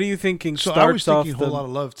what are you thinking so starts I was thinking off Whole Lot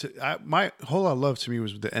of Love my Whole Lot of Love to me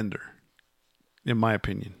was the ender, in my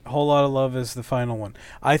opinion. Whole Lot of Love is the final one.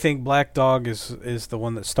 I think Black Dog is the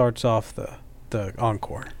one that starts off the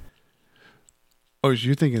encore. Oh, so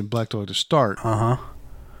you're thinking Black Dog to start.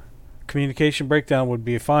 Communication Breakdown would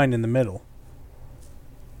be fine in the middle.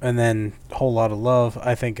 And then Whole Lot of Love,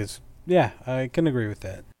 I think I can agree with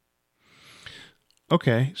that.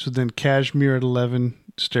 Okay, so then Cashmere at 11,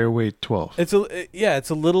 Stairway at 12. It's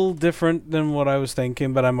a little different than what I was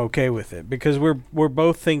thinking, but I'm okay with it because we're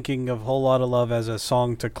both thinking of Whole Lot of Love as a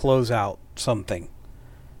song to close out something,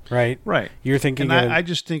 right? Right. You're thinking, and I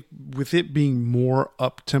just think with it being more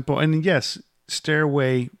up tempo, and yes,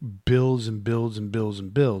 Stairway builds and builds and builds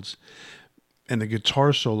and builds, and the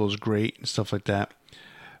guitar solo is great and stuff like that.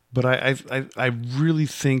 But I really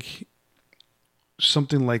think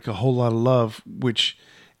something like A Whole Lot of Love, which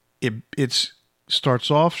it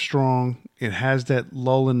starts off strong. It has that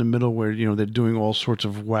lull in the middle where, they're doing all sorts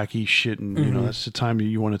of wacky shit. And, that's the time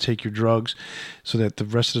you want to take your drugs so that the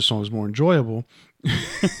rest of the song is more enjoyable.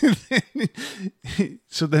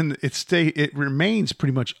 So then it remains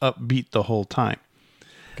pretty much upbeat the whole time.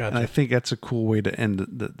 Gotcha. And I think that's a cool way to end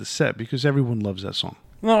the set because everyone loves that song.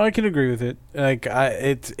 No, I can agree with it. Like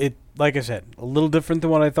like I said, a little different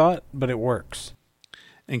than what I thought, but it works.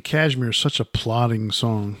 And Cashmere is such a plodding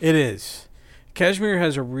song. It is. Cashmere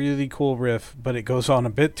has a really cool riff, but it goes on a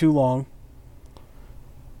bit too long.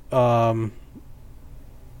 Hot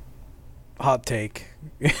take.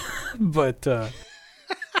 but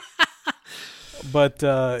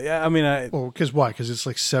yeah, I mean, because why? Because it's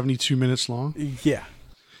like 72 minutes long? Yeah.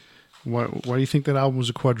 Why do you think that album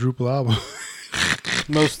was a quadruple album?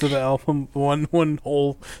 Most of the album, one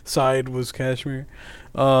whole side was Cashmere.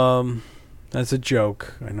 That's a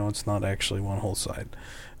joke. I know it's not actually one whole side.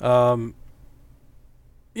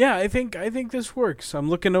 Yeah, I think this works. I'm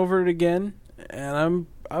looking over it again, and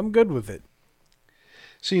I'm good with it.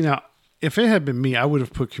 See, now, if it had been me, I would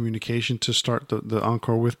have put Communication to start the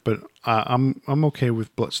encore with, but I'm okay with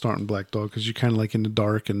starting Black Dog because you're kind of like in the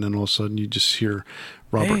dark, and then all of a sudden you just hear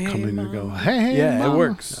Robert come in and go, "Hey, yeah, mama." It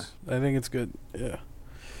works. I think it's good. Yeah.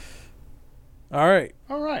 All right.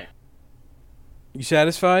 You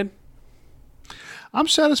satisfied? I'm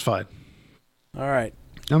satisfied. All right.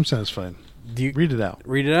 I'm satisfied. Read it out.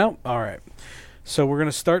 Read it out? All right. So we're going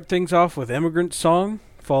to start things off with Immigrant Song,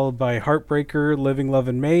 followed by Heartbreaker, Living, Love,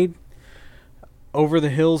 and Made, Over the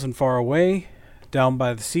Hills and Far Away, Down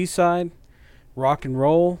by the Seaside, Rock and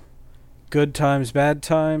Roll, Good Times, Bad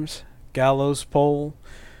Times, Gallows Pole,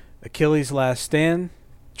 Achilles' Last Stand,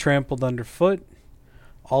 Trampled Underfoot,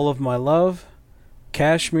 All of My Love,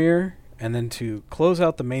 Cashmere, and then to close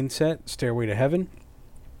out the main set, Stairway to Heaven.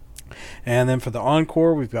 And then for the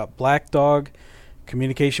encore, we've got Black Dog,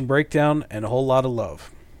 Communication Breakdown, and A Whole Lot of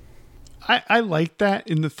Love. I like that.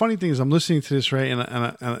 And the funny thing is, I'm listening to this, right?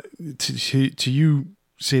 And to you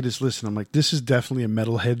say this list, and I'm like, this is definitely a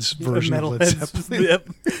Metalhead's version of Led Zeppelin. Yep.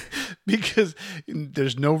 Because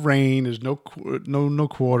there's no rain, there's no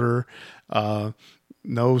quarter,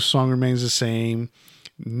 no song remains the same.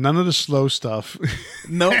 None of the slow stuff.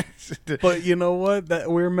 No, but you know what?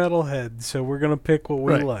 We're metalheads, so we're gonna pick what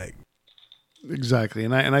we like. Exactly,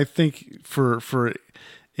 and I think for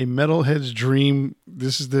a metalhead's dream,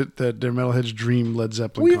 this is their metalhead's dream Led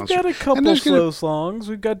Zeppelin concert. We've got a couple slow songs.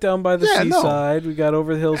 We've got Down by the Seaside. We got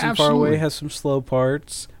Over the Hills and Far Away has some slow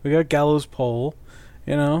parts. We got Gallows Pole.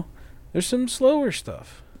 There's some slower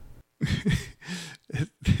stuff.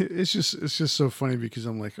 It's just so funny because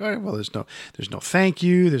I'm like, all right, well, there's no thank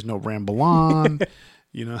you, there's no ramble on,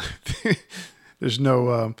 there's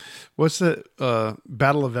no what's the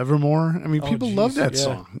Battle of Evermore. I mean, people love that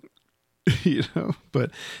song,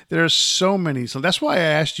 But there are so many, so that's why I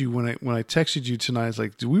asked you when I texted you tonight. I was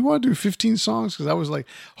like, do we want to do 15 songs? Because I was like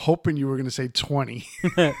hoping you were going to say 20.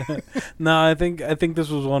 No, I think this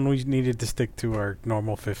was one we needed to stick to our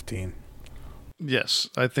normal 15. Yes,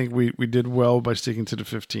 I think we did well by sticking to the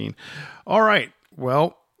 15. All right.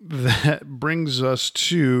 Well, that brings us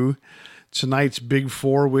to tonight's Big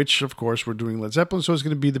Four, which, of course, we're doing Led Zeppelin. So it's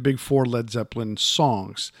going to be the Big Four Led Zeppelin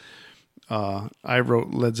songs. I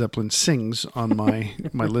wrote Led Zeppelin Sings on my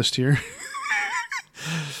list here.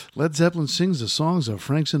 Led Zeppelin sings the songs of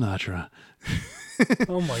Frank Sinatra.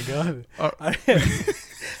 Oh, my God.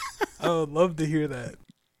 I would love to hear that.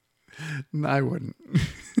 No, I wouldn't.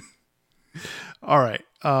 All right.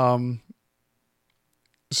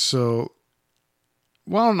 So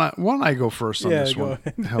why don't I go first on this one?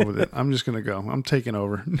 Ahead. Hell with it. I'm just gonna go. I'm taking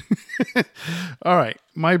over. All right.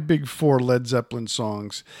 My big 4 Led Zeppelin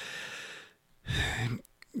songs.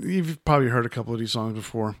 You've probably heard a couple of these songs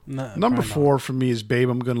before. No, Number 4 for me is "Babe,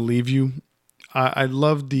 I'm Gonna Leave You." I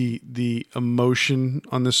love the emotion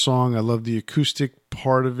on this song. I love the acoustic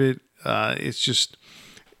part of it. It's just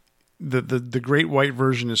the Great White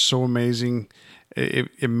version is so amazing.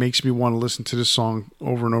 It makes me want to listen to this song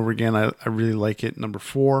over and over again. I really like it. Number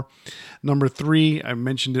 4. Number 3, I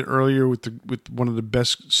mentioned it earlier with one of the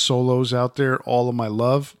best solos out there, "All of My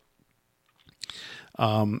Love."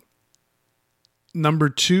 Number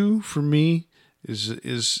 2 for me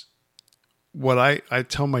is what I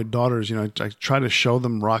tell my daughters. I try to show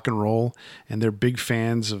them rock and roll, and they're big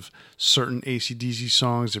fans of certain AC/DC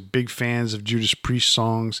songs. They're big fans of Judas Priest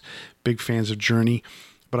songs, big fans of Journey.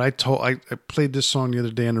 But I played this song the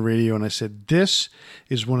other day on the radio, and I said, this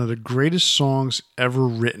is one of the greatest songs ever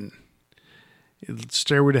written.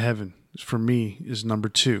 "Stairway to Heaven," for me, is number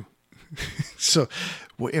 2. So,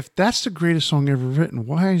 if that's the greatest song ever written,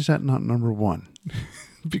 why is that not number 1?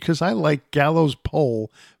 Because I like "Gallows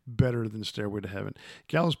Pole" better than "Stairway to Heaven."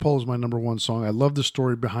 "Gallows Pole" is my number 1 song. I love the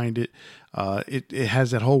story behind it. It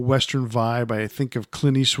has that whole Western vibe. I think of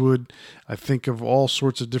Clint Eastwood. I think of all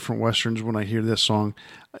sorts of different Westerns when I hear this song.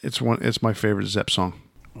 It's my favorite Zepp song.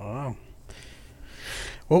 Wow.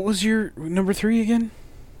 What was your number 3 again?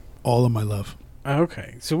 "All of My Love."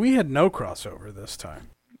 Okay, so we had no crossover this time.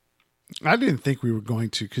 I didn't think we were going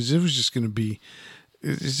to, because it was just going to be.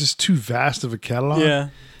 It's just too vast of a catalog. Yeah.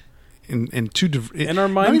 And too and our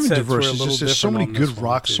mindsets not even diverse. were a It's little just there's so many different on this good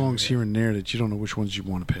one, rock too, songs yeah. here and there that you don't know which ones you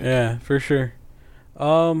want to pick. Yeah, for sure.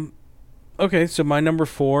 Okay, so my number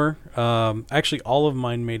 4, actually all of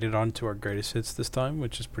mine made it onto our greatest hits this time,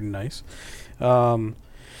 which is pretty nice.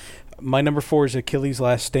 My number 4 is "Achilles'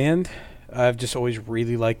 Last Stand." I've just always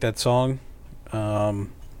really liked that song.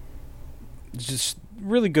 Just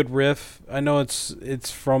really good riff. I know it's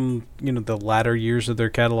from the latter years of their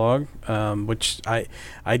catalog, which I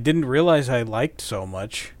didn't realize I liked so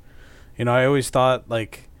much. I always thought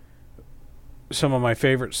like some of my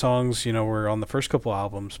favorite songs were on the first couple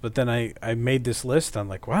albums, but then I made this list. I'm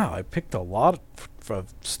like, wow, I picked a lot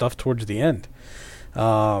of stuff towards the end.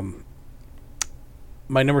 My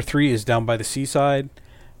number 3 is "Down by the Seaside."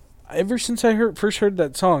 Ever since I first heard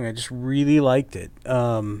that song, I just really liked it.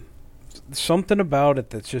 Something about it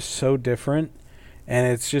that's just so different, and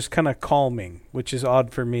it's just kind of calming, which is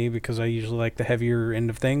odd for me because I usually like the heavier end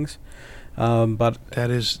of things. But that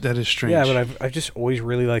is strange. Yeah, but I've just always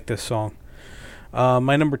really liked this song.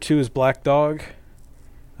 My number 2 is "Black Dog,"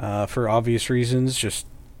 for obvious reasons. Just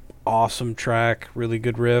awesome track, really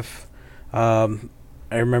good riff. I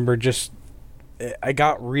remember I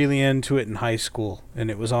got really into it in high school, and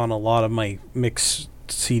it was on a lot of my mix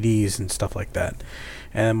CDs and stuff like that.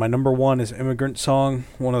 And my number 1 is "Immigrant Song,"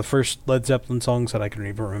 one of the first Led Zeppelin songs that I can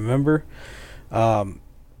even remember.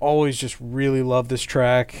 Always just really loved this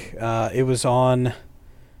track. It was on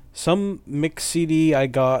some mix CD I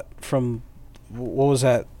got from, what was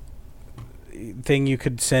that thing you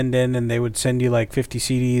could send in, and they would send you like 50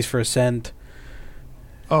 CDs for a cent?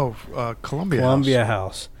 Oh, Columbia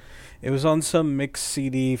House. It was on some mix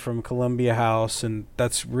CD from Columbia House, and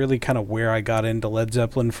that's really kind of where I got into Led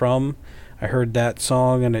Zeppelin from. I heard that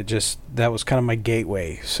song, and that was kind of my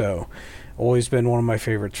gateway. So, always been one of my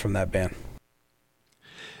favorites from that band.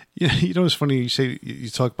 Yeah, it's funny you say you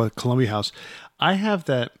talk about Columbia House. I have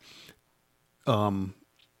that.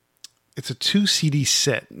 It's a 2 CD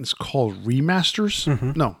set. It's called Remasters.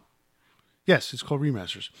 Mm-hmm. No, yes, it's called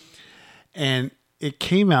Remasters, and it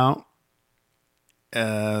came out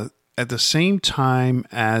at the same time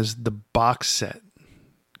as the box set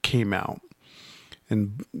came out.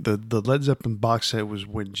 And the Led Zeppelin box set was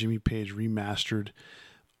when Jimmy Page remastered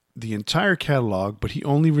the entire catalog, but he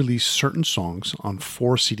only released certain songs on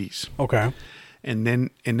 4 CDs. Okay. And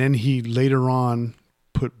then he later on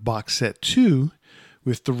put box set 2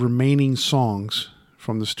 with the remaining songs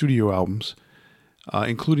from the studio albums,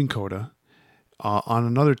 including Coda, on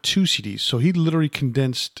another 2 CDs. So he literally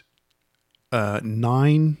condensed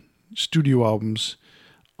 9 studio albums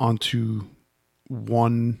onto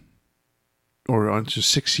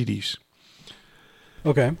 6 CDs.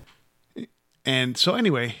 Okay. And so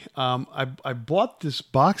anyway, I bought this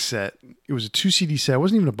box set. It was a 2 CD set. It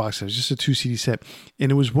wasn't even a box set. It was just a 2 CD set.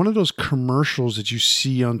 And it was one of those commercials that you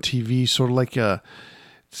see on TV, sort of like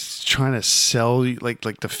trying to sell like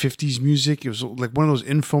the 50s music. It was like one of those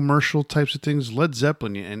infomercial types of things. Led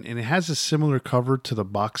Zeppelin, and it has a similar cover to the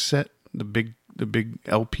box set, the big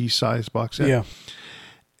LP size box set. Yeah,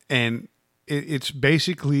 and it's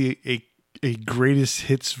basically a greatest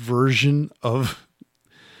hits version of.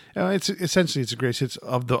 It's essentially a greatest hits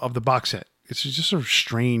of the box set. It's just a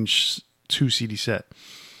strange 2 CD set.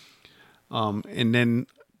 And then,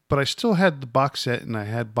 but I still had the box set, and I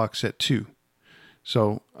had box set 2.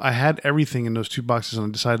 So I had everything in those 2 boxes, and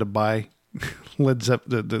I decided to buy Led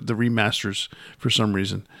Zeppelin, the remasters for some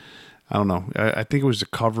reason. I don't know. I think it was the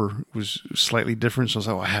cover was slightly different. So I was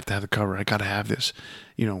like, I have to have the cover. I got to have this.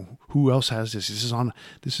 Who else has this? This is on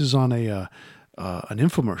an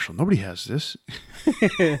infomercial. Nobody has this.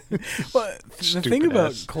 Well, the thing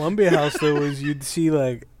about Columbia House though is you'd see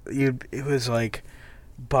it was like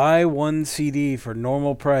buy 1 CD for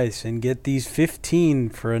normal price and get these 15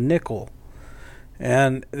 for a nickel.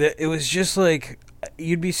 And it was just like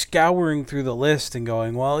you'd be scouring through the list and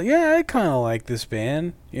going, well, yeah, I kind of like this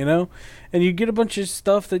band, and you'd get a bunch of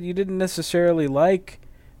stuff that you didn't necessarily like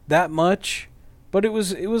that much, but it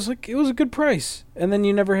was a good price. And then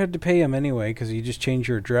you never had to pay them anyway because you just change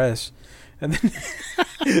your address. And then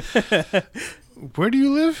where do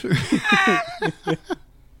you live?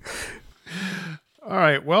 All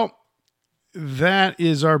right, well, that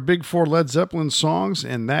is our Big 4 Led Zeppelin songs,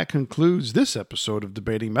 and that concludes this episode of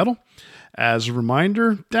Debating Metal. As a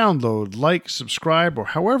reminder, download, like, subscribe, or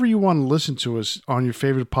however you want to listen to us on your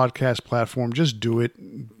favorite podcast platform. Just do it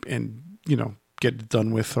and, get it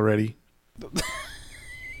done with already.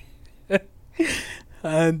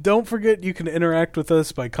 And don't forget, you can interact with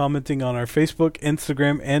us by commenting on our Facebook,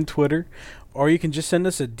 Instagram, and Twitter, or you can just send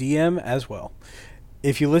us a DM as well.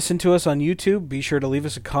 If you listen to us on YouTube, be sure to leave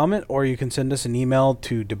us a comment, or you can send us an email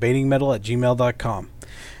to debatingmetal@gmail.com.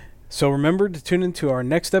 So remember to tune into our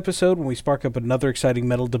next episode when we spark up another exciting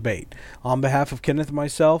metal debate. On behalf of Kenneth and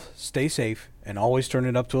myself, stay safe, and always turn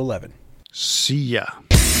it up to 11. See ya.